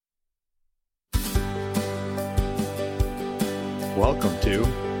Welcome to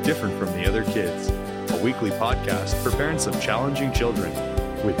Different from the Other Kids, a weekly podcast for parents of challenging children,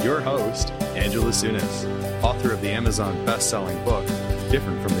 with your host, Angela Sunas, author of the Amazon best-selling book,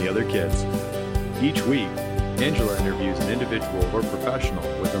 Different from the Other Kids. Each week, Angela interviews an individual or professional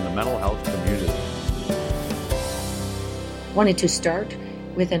within the mental health community. Wanted to start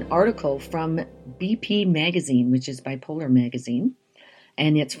with an article from BP Magazine, which is Bipolar Magazine,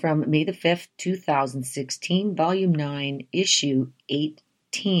 and it's from May the 5th, 2016, Volume 9, Issue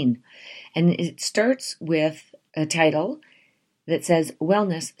 18. And it starts with a title that says,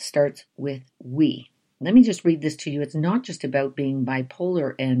 Wellness Starts with We. Let me just read this to you. It's not just about being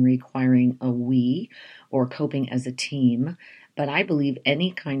bipolar and requiring a we or coping as a team, but I believe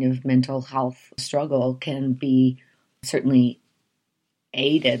any kind of mental health struggle can be certainly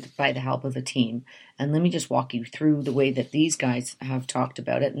aided by the help of a team. And let me just walk you through the way that these guys have talked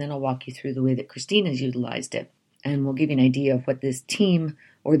about it, and then I'll walk you through the way that Christina's utilized it. And we'll give you an idea of what this team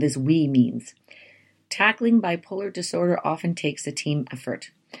or this we means. Tackling bipolar disorder often takes a team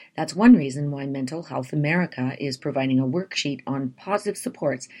effort. That's one reason why Mental Health America is providing a worksheet on positive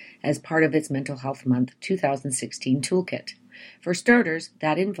supports as part of its Mental Health Month 2016 toolkit. For starters,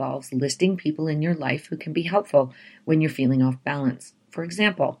 that involves listing people in your life who can be helpful when you're feeling off balance. For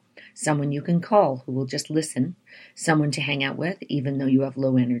example, someone you can call who will just listen, someone to hang out with even though you have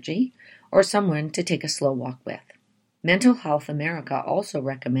low energy, or someone to take a slow walk with. Mental Health America also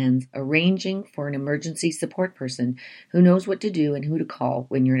recommends arranging for an emergency support person who knows what to do and who to call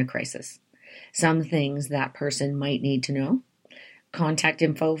when you're in a crisis. Some things that person might need to know: contact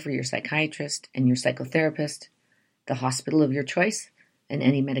info for your psychiatrist and your psychotherapist, the hospital of your choice, and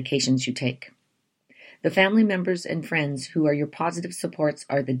any medications you take. The family members and friends who are your positive supports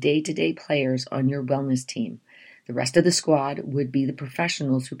are the day-to-day players on your wellness team. The rest of the squad would be the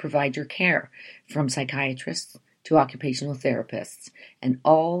professionals who provide your care, from psychiatrists to occupational therapists, and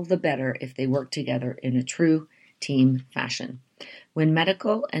all the better if they work together in a true team fashion. When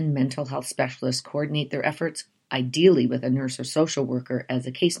medical and mental health specialists coordinate their efforts, ideally with a nurse or social worker as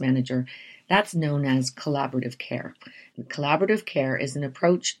a case manager, that's known as collaborative care. Collaborative care is an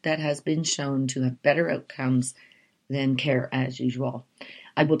approach that has been shown to have better outcomes than care as usual.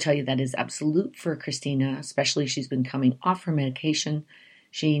 I will tell you that is absolute for Christina, especially she's been coming off her medication.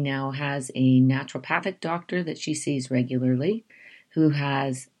 She now has a naturopathic doctor that she sees regularly, who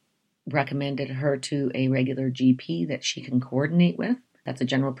has recommended her to a regular GP that she can coordinate with. That's a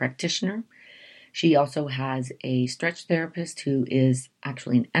general practitioner. She also has a stretch therapist who is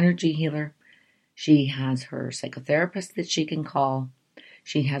actually an energy healer. She has her psychotherapist that she can call.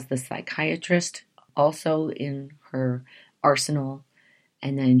 She has the psychiatrist also in her arsenal.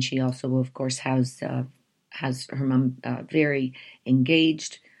 And then she also, of course, has her mom very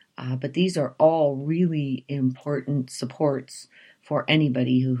engaged. But these are all really important supports for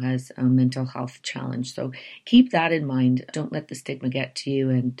anybody who has a mental health challenge. So keep that in mind. Don't let the stigma get to you,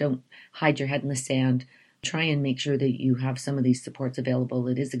 and don't hide your head in the sand. Try and make sure that you have some of these supports available.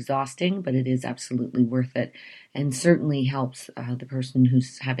 It is exhausting, but it is absolutely worth it, and certainly helps the person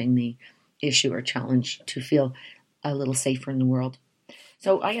who's having the issue or challenge to feel a little safer in the world.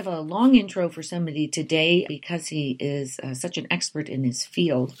 So I have a long intro for somebody today because he is such an expert in his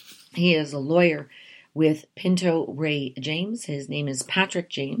field. He is a lawyer with Pinto Ray James. His name is Patrick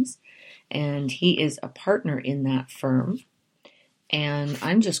James, and he is a partner in that firm. And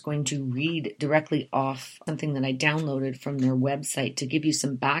I'm just going to read directly off something that I downloaded from their website to give you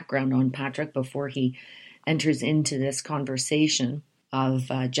some background on Patrick before he enters into this conversation of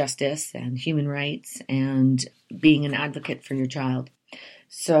justice and human rights and being an advocate for your child.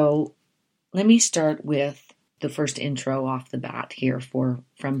 So let me start with the first intro off the bat here from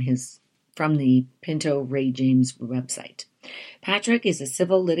the Pinto Ray James website. Patrick is a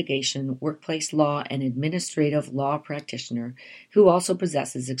civil litigation, workplace law, and administrative law practitioner who also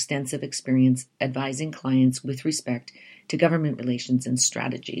possesses extensive experience advising clients with respect to government relations and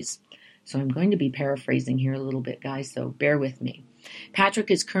strategies. So I'm going to be paraphrasing here a little bit, guys, so bear with me.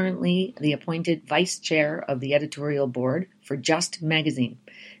 Patrick is currently the appointed vice chair of the editorial board for Just Magazine,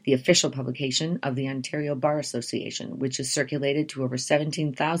 the official publication of the Ontario Bar Association, which is circulated to over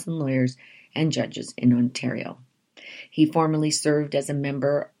 17,000 lawyers and judges in Ontario. He formerly served as a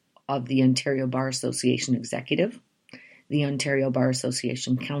member of the Ontario Bar Association Executive, the Ontario Bar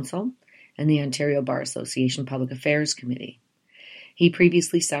Association Council, and the Ontario Bar Association Public Affairs Committee. He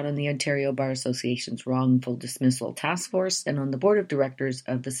previously sat on the Ontario Bar Association's Wrongful Dismissal Task Force and on the board of directors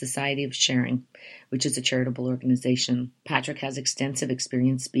of the Society of Sharing, which is a charitable organization. Patrick has extensive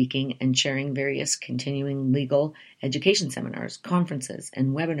experience speaking and chairing various continuing legal education seminars, conferences,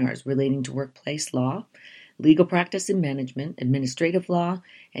 and webinars relating to workplace law, legal practice and management, administrative law,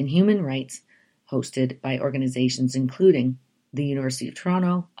 and human rights, hosted by organizations including the University of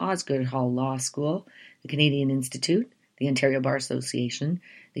Toronto, Osgoode Hall Law School, the Canadian Institute, the Ontario Bar Association,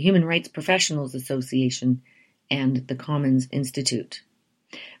 the Human Rights Professionals Association, and the Commons Institute.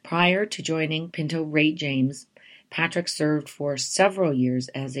 Prior to joining Pinto Ray James, Patrick served for several years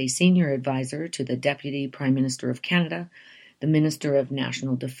as a senior advisor to the Deputy Prime Minister of Canada, the Minister of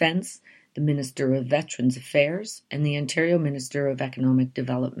National Defence, the Minister of Veterans Affairs, and the Ontario Minister of Economic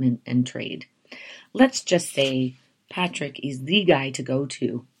Development and Trade. Let's just say Patrick is the guy to go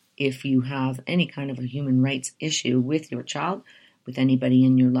to if you have any kind of a human rights issue with your child, with anybody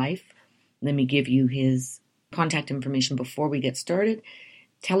in your life. Let me give you his contact information before we get started.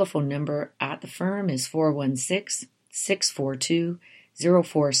 Telephone number at the firm is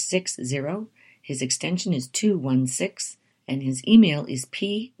 416-642-0460. His extension is 216, and his email is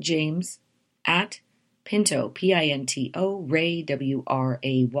pjames@Pinto, Pinto, Ray,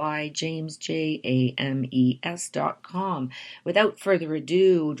 W-R-A-Y, James, James.com. Without further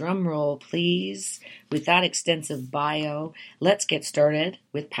ado, drum roll, please. With that extensive bio, let's get started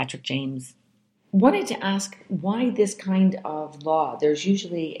with Patrick James. Wanted to ask why this kind of law. There's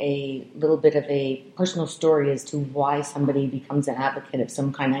usually a little bit of a personal story as to why somebody becomes an advocate of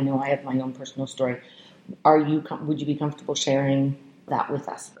some kind. I know I have my own personal story. Would you be comfortable sharing that with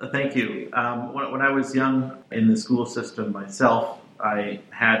us? Thank you. When I was young in the school system myself, I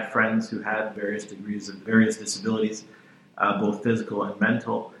had friends who had various degrees of various disabilities, both physical and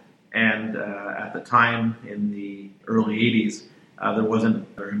mental. And at the time, in the early 80s, there wasn't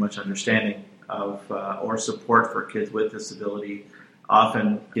very much understanding of or support for kids with disability.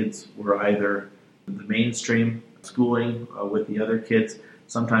 Often kids were either the mainstream schooling with the other kids.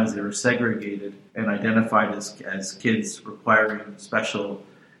 Sometimes they were segregated and identified as kids requiring special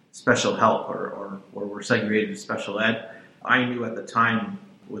help or were segregated to special ed. I knew at the time,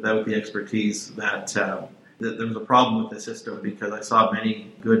 without the expertise, that there was a problem with the system because I saw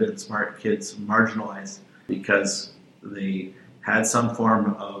many good and smart kids marginalized because they had some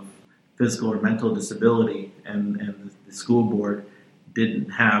form of physical or mental disability, and the school board didn't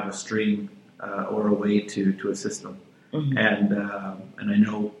have a stream or a way to assist them. Mm-hmm. And I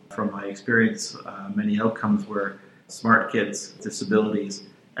know from my experience, many outcomes where smart kids with disabilities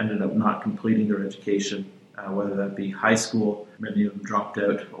ended up not completing their education, whether that be high school, many of them dropped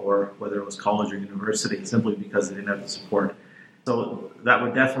out, or whether it was college or university, simply because they didn't have the support. So that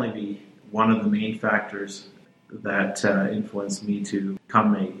would definitely be one of the main factors that influenced me to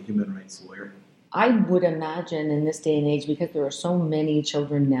become a human rights lawyer. I would imagine in this day and age, because there are so many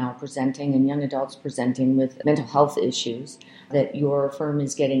children now presenting and young adults presenting with mental health issues, that your firm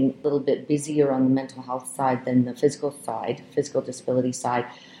is getting a little bit busier on the mental health side than the physical side, physical disability side.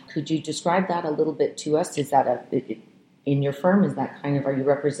 Could you describe that a little bit to us? Is that in your firm, is that kind of, are you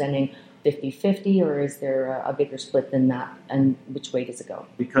representing 50-50, or is there a bigger split than that, and which way does it go?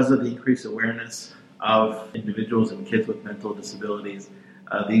 Because of the increased awareness of individuals and kids with mental disabilities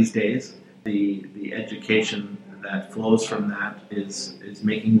these days, the education that flows from that is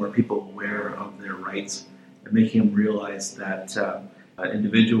making more people aware of their rights and making them realize that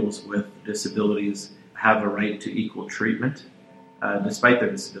individuals with disabilities have a right to equal treatment despite their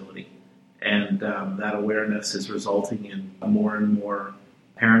disability. And that awareness is resulting in more and more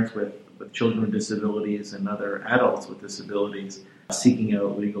parents with children with disabilities and other adults with disabilities seeking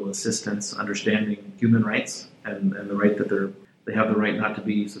out legal assistance, understanding human rights and the right that they have the right not to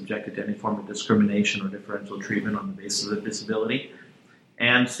be subjected to any form of discrimination or differential treatment on the basis of disability,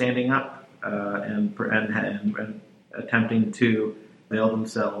 and standing up and attempting to avail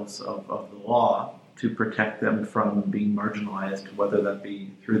themselves of the law to protect them from being marginalized, whether that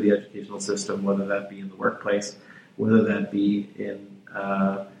be through the educational system, whether that be in the workplace, whether that be in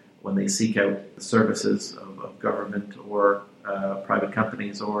when they seek out the services of government or private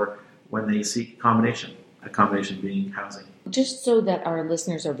companies, or when they seek accommodation being housing. Just so that our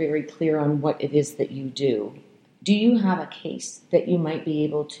listeners are very clear on what it is that you do you have a case that you might be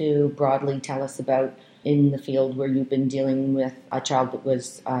able to broadly tell us about in the field where you've been dealing with a child that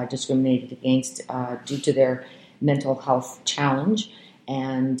was discriminated against due to their mental health challenge,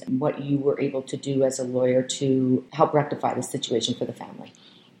 and what you were able to do as a lawyer to help rectify the situation for the family?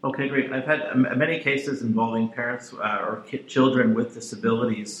 Okay, great. I've had many cases involving parents or children with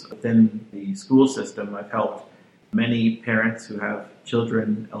disabilities within the school system. I've helped many parents who have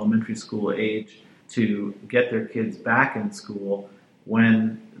children elementary school age to get their kids back in school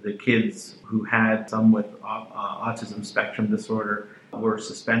when the kids who had some with autism spectrum disorder were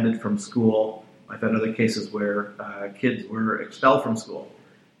suspended from school. I've had other cases where kids were expelled from school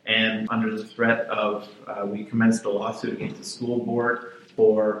And under the threat of, we commenced a lawsuit against the school board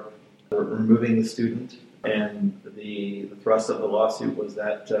for removing the student. And the thrust of the lawsuit was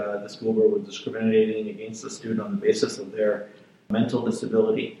that the school board was discriminating against the student on the basis of their mental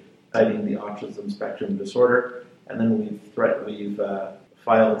disability, citing the autism spectrum disorder. And then we've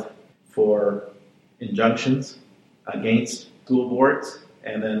filed for injunctions against school boards,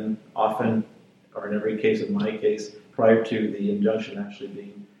 and then often, or in every case, in my case, prior to the injunction actually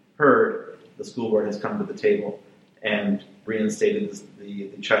being heard, the school board has come to the table and reinstated the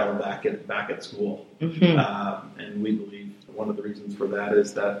child back at school. Mm-hmm. And we believe one of the reasons for that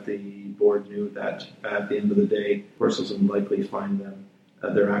is that the board knew that at the end of the day, courses would likely find them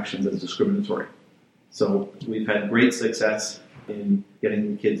their actions as discriminatory. So we've had great success in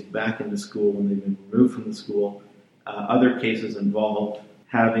getting the kids back into school when they've been removed from the school. Other cases involved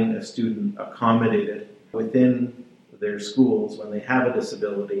having a student accommodated within their schools when they have a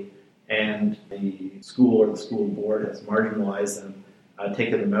disability, and the school or the school board has marginalized them,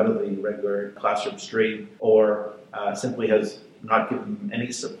 taken them out of the regular classroom stream, or simply has not given them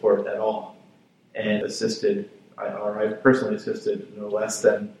any support at all, and I've personally assisted no less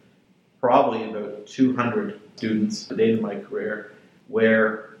than probably about 200 students to date in my career,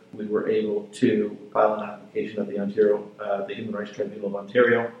 where we were able to file an application at the Human Rights Tribunal of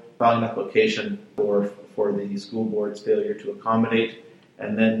Ontario, file an application for the school board's failure to accommodate,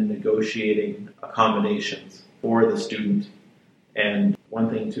 and then negotiating accommodations for the student. And one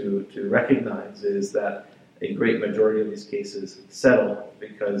thing to recognize is that a great majority of these cases settle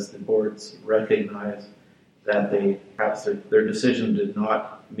because the boards recognize that perhaps their decision did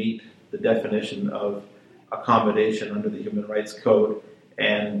not meet the definition of accommodation under the Human Rights Code,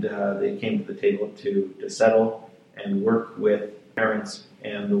 and they came to the table to settle and work with parents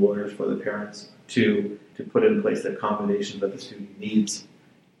and the lawyers for the parents to put in place the accommodation that the student needs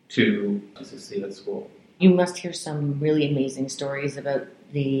to succeed at school. You must hear some really amazing stories about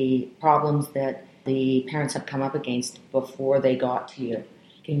the problems that the parents have come up against before they got to you.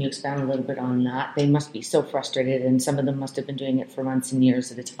 Can you expand a little bit on that? They must be so frustrated, and some of them must have been doing it for months and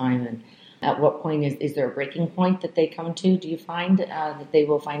years at a time. And at what point is there a breaking point that they come to? Do you find that they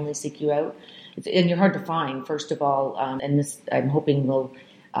will finally seek you out? And you're hard to find, first of all, and this I'm hoping will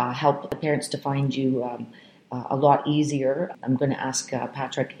help the parents to find you a lot easier. I'm going to ask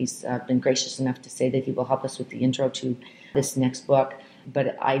Patrick. He's been gracious enough to say that he will help us with the intro to this next book.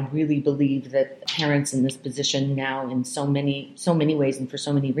 But I really believe that parents in this position now, in so many ways and for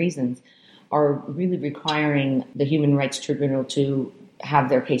so many reasons, are really requiring the Human Rights Tribunal to have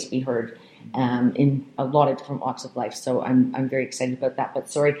their case be heard in a lot of different walks of life. So I'm very excited about that. But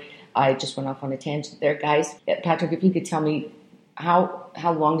sorry, I just went off on a tangent there, guys. Patrick, if you could tell me, how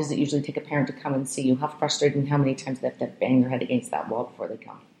long does it usually take a parent to come and see you? How frustrated and how many times they have to bang their head against that wall before they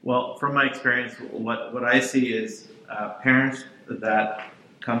come? Well, from my experience, what I see is parents that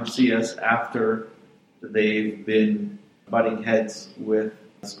come see us after they've been butting heads with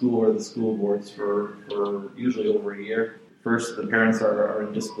the school or the school boards for usually over a year. First, the parents are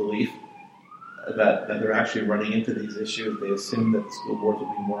in disbelief that they're actually running into these issues. They assume that the school boards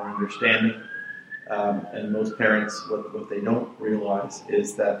will be more understanding. And most parents, what they don't realize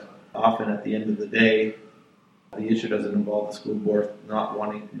is that often at the end of the day, the issue doesn't involve the school board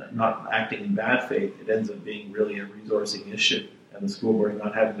not acting in bad faith. It ends up being really a resourcing issue, and the school board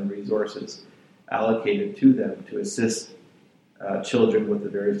not having the resources allocated to them to assist children with the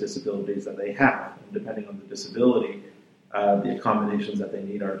various disabilities that they have. And depending on the disability, the accommodations that they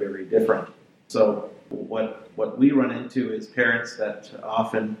need are very different. So what we run into is parents that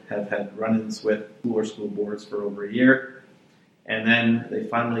often have had run-ins with school or school boards for over a year, and then they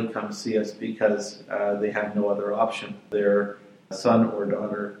finally come see us because they have no other option. Their son or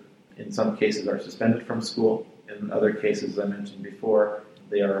daughter, in some cases, are suspended from school. In other cases, as I mentioned before,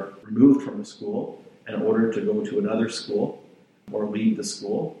 they are removed from the school and ordered to go to another school or leave the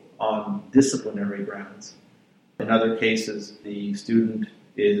school on disciplinary grounds. In other cases, the student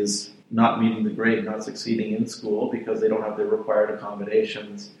is not meeting the grade, not succeeding in school because they don't have the required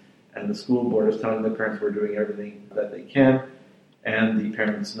accommodations, and the school board is telling the parents we're doing everything that they can, and the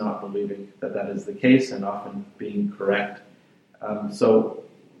parents not believing that is the case and often being correct. So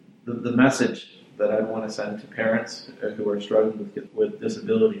the message that I want to send to parents who are struggling with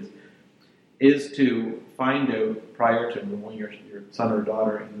disabilities is to find out prior to enrolling your son or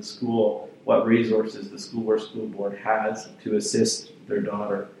daughter in the school what resources the school or school board has to assist their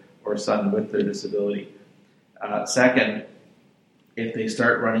daughter or son with their disability. Second, if they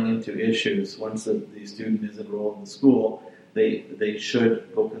start running into issues once the student is enrolled in the school, they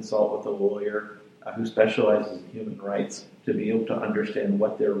should go consult with a lawyer who specializes in human rights to be able to understand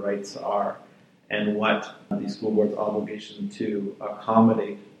what their rights are and what the school board's obligation to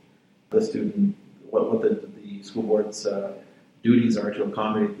accommodate the student, what the school board's duties are to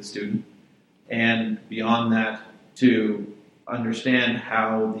accommodate the student, and beyond that, to understand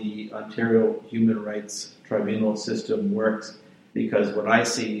how the Ontario Human Rights Tribunal system works, because what I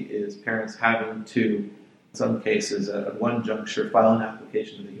see is parents having to, in some cases, at one juncture, file an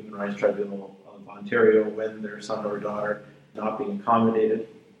application to the Human Rights Tribunal of Ontario when their son or daughter is not being accommodated,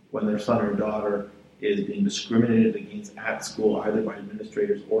 when their son or daughter is being discriminated against at school, either by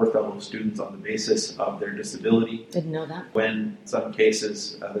administrators or fellow students on the basis of their disability. Didn't know that. When in some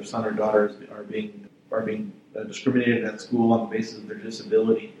cases their son or daughters are being discriminated at school on the basis of their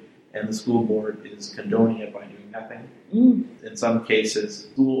disability, and the school board is condoning it by doing nothing. In some cases,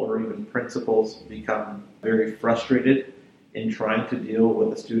 school or even principals become very frustrated in trying to deal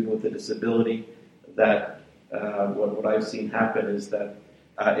with a student with a disability. That what I've seen happen is that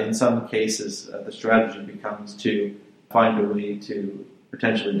in some cases, the strategy becomes to find a way to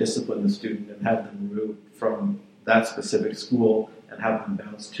potentially discipline the student and have them removed from that specific school and have them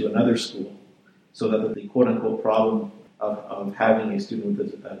bounced to another school, so that the quote-unquote problem of having a student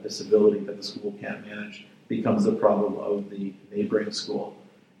with a disability that the school can't manage becomes the problem of the neighboring school.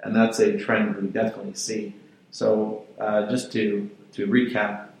 And that's a trend we definitely see. So just to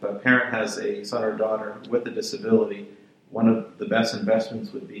recap, if a parent has a son or daughter with a disability, one of the best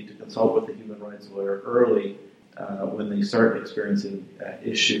investments would be to consult with a human rights lawyer early when they start experiencing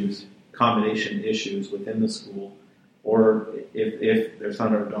accommodation issues within the school, or if their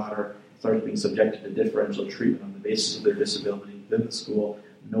son or daughter starts being subjected to differential treatment on the basis of their disability within the school,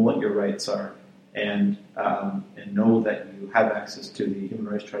 know what your rights are, and know that you have access to the Human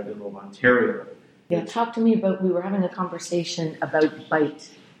Rights Tribunal of Ontario. Yeah, talk to me about, we were having a conversation about BITE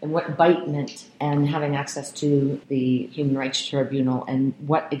and what BITE meant, and having access to the Human Rights Tribunal and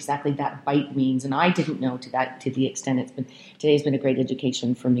what exactly that BITE means. And I didn't know to the extent today's been a great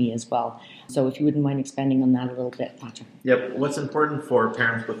education for me as well. So if you wouldn't mind expanding on that a little bit, Patrick. Yep. What's important for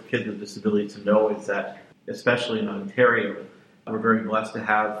parents with kids with disabilities to know is that, especially in Ontario, we're very blessed to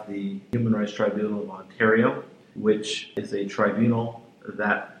have the Human Rights Tribunal of Ontario, which is a tribunal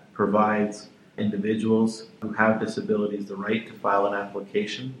that provides individuals who have disabilities the right to file an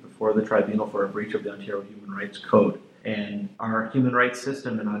application before the tribunal for a breach of the Ontario Human Rights Code. And our human rights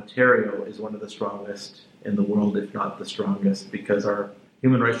system in Ontario is one of the strongest in the world, if not the strongest, because our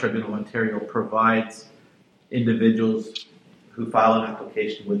Human Rights Tribunal of Ontario provides individuals who file an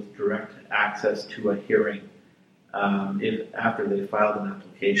application with direct access to a hearing after they've filed an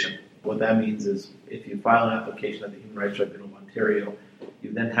application. What that means is if you file an application at the Human Rights Tribunal of Ontario,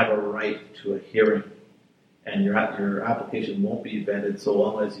 you then have a right to a hearing, and your application won't be vetted so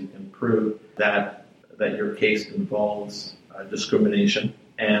long as you can prove that your case involves discrimination,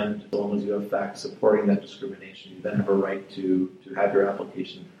 and so long as you have facts supporting that discrimination, you then have a right to have your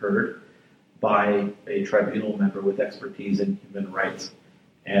application heard by a tribunal member with expertise in human rights.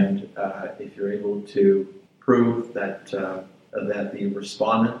 And if you're able to prove that the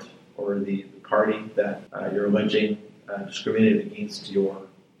respondent or the party that you're alleging discriminated against your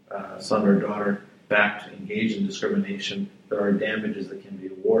son or daughter, in fact, engaged in discrimination, there are damages that can be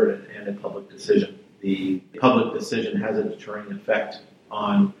awarded and a public decision. The public decision has a deterring effect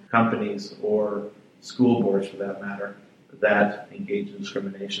on companies or school boards, for that matter, that engage in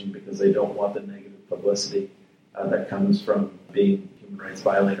discrimination because they don't want the negative publicity that comes from being a human rights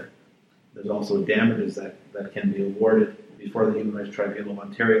violator. There's also damages that can be awarded before the Human Rights Tribunal of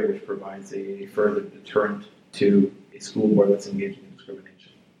Ontario, which provides a further deterrent to a school board that's engaging in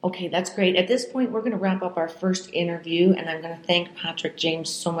discrimination. Okay, that's great. At this point, we're going to wrap up our first interview, and I'm going to thank Patrick James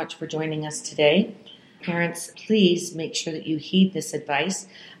so much for joining us today. Parents, please make sure that you heed this advice.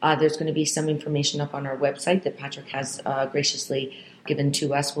 There's going to be some information up on our website that Patrick has graciously given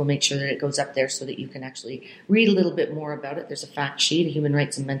to us. We'll make sure that it goes up there so that you can actually read a little bit more about it. There's a fact sheet, a human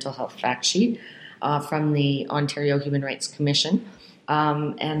rights and mental health fact sheet from the Ontario Human Rights Commission.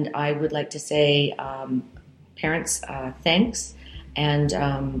 And I would like to say, parents, thanks, and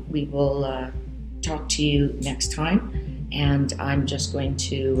we will talk to you next time. And I'm just going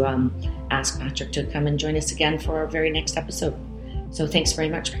to ask Patrick to come and join us again for our very next episode. So thanks very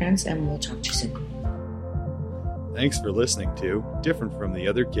much, parents, and we'll talk to you soon. Thanks for listening to Different from the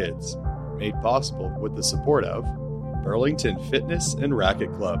Other Kids, made possible with the support of Burlington Fitness and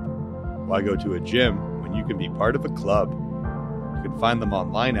Racket Club. Why go to a gym when you can be part of a club? You can find them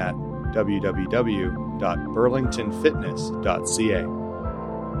online at www.burlingtonfitness.ca.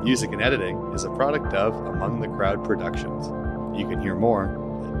 Music and editing is a product of Among the Crowd Productions. You can hear more at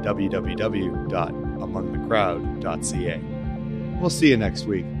www.amongthecrowd.ca. We'll see you next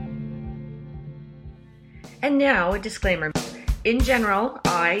week. And now a disclaimer. In general,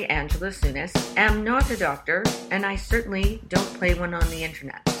 I, Angela Sunis, am not a doctor, and I certainly don't play one on the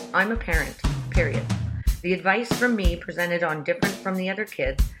internet. I'm a parent, period. The advice from me presented on Different from the Other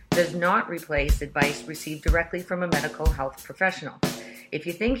Kids does not replace advice received directly from a medical health professional. If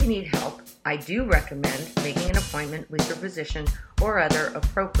you think you need help, I do recommend making an appointment with your physician or other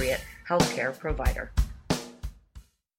appropriate healthcare provider.